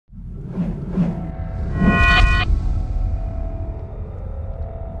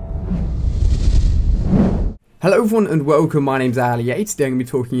Hello everyone and welcome, my name's Ali. Today I'm going to be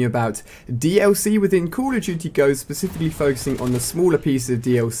talking about DLC within Call of Duty Ghosts, specifically focusing on the smaller pieces of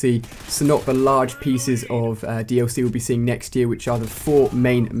DLC, so not the large pieces of DLC we'll be seeing next year, which are the 4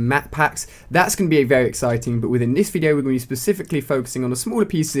 main map packs. That's going to be very exciting, but within this video we're going to be specifically focusing on the smaller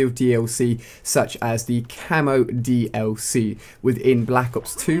pieces of DLC, such as the Camo DLC. Within Black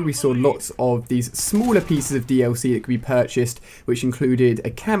Ops 2 we saw lots of these smaller pieces of DLC that could be purchased, which included a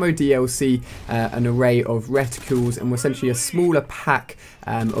Camo DLC, an array of reticles, and essentially a smaller pack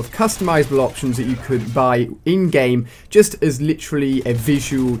of customizable options that you could buy in-game, just as literally a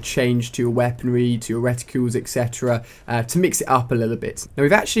visual change to your weaponry, to your reticles, etc., to mix it up a little bit. Now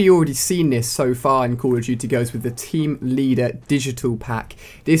we've actually already seen this so far in Call of Duty Ghosts with the Team Leader Digital Pack.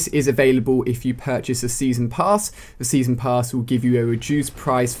 This is available if you purchase a Season Pass. The Season Pass will give you a reduced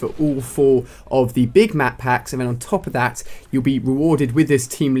price for all 4 of the big map packs, and then on top of that you'll be rewarded with this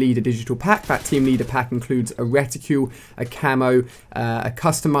Team Leader Digital Pack. That Team Leader Pack includes a reticule, a camo, a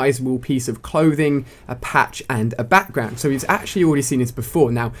customizable piece of clothing, a patch, and a background. So we've actually already seen this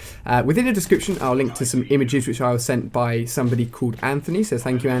before. Now, within the description, I'll link to some images which I was sent by somebody called Anthony. So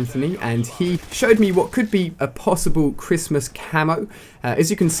thank you, Anthony. And he showed me what could be a possible Christmas camo.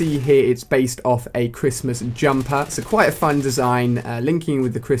 As you can see here, it's based off a Christmas jumper. So quite a fun design, linking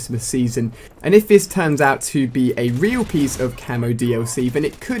with the Christmas season. And if this turns out to be a real piece of camo DLC, then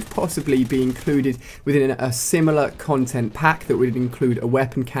it could possibly be included within a similar content pack that would include a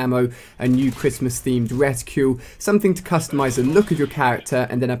weapon camo, a new Christmas themed reticule, something to customize the look of your character,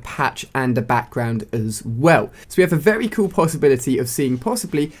 and then a patch and a background as well. So we have a very cool possibility of seeing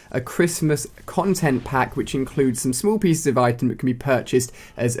possibly a Christmas content pack which includes some small pieces of item that can be purchased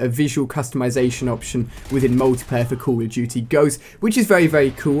as a visual customization option within multiplayer for Call of Duty Ghosts, which is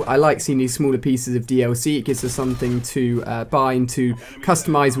very cool. I like seeing these smaller pieces of DLC. It gives us something to buy and to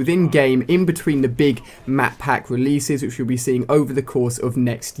customize within game in between the big map pack releases, which we'll be seeing over the course of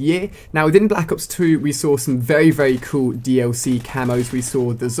next year. Now within Black Ops 2 we saw some very cool DLC camos. We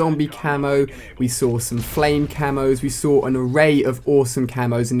saw the zombie camo, we saw some flame camos, we saw an array of awesome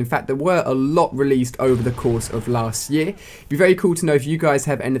camos, and in fact there were a lot released over the course of last year. It'd be very cool to know if you guys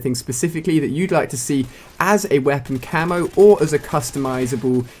have anything specifically that you'd like to see as a weapon camo or as a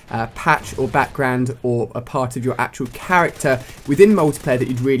customizable patch or background or a part of your actual character within multiplayer that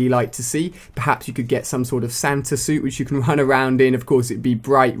you'd really like to see. Perhaps you could get some sort of Santa suit which you can run around in. Of course it'd be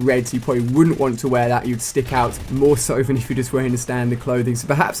bright red, so you probably wouldn't want to wear that. You'd stick out more so than if you're just wearing the standard clothing, so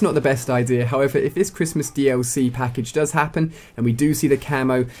perhaps not the best idea. However, if this Christmas DLC package does happen and we do see the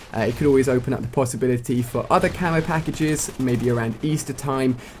camo, it could always open up the possibility for other camo packages, maybe around Easter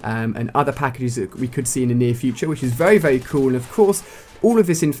time, and other packages that we could see in the near future, which is very cool. And of course, all of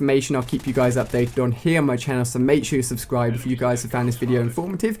this information I'll keep you guys updated on here on my channel, so make sure you subscribe if you guys have found this video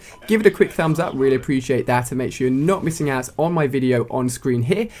informative. Give it a quick thumbs up, really appreciate that, and make sure you're not missing out on my video on screen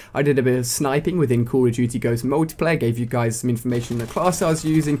here. I did a bit of sniping within Call of Duty Ghosts multiplayer, gave you guys some information on the class I was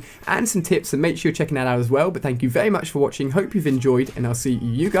using and some tips, so make sure you're checking that out as well. But thank you very much for watching, hope you've enjoyed, and I'll see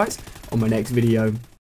you guys on my next video.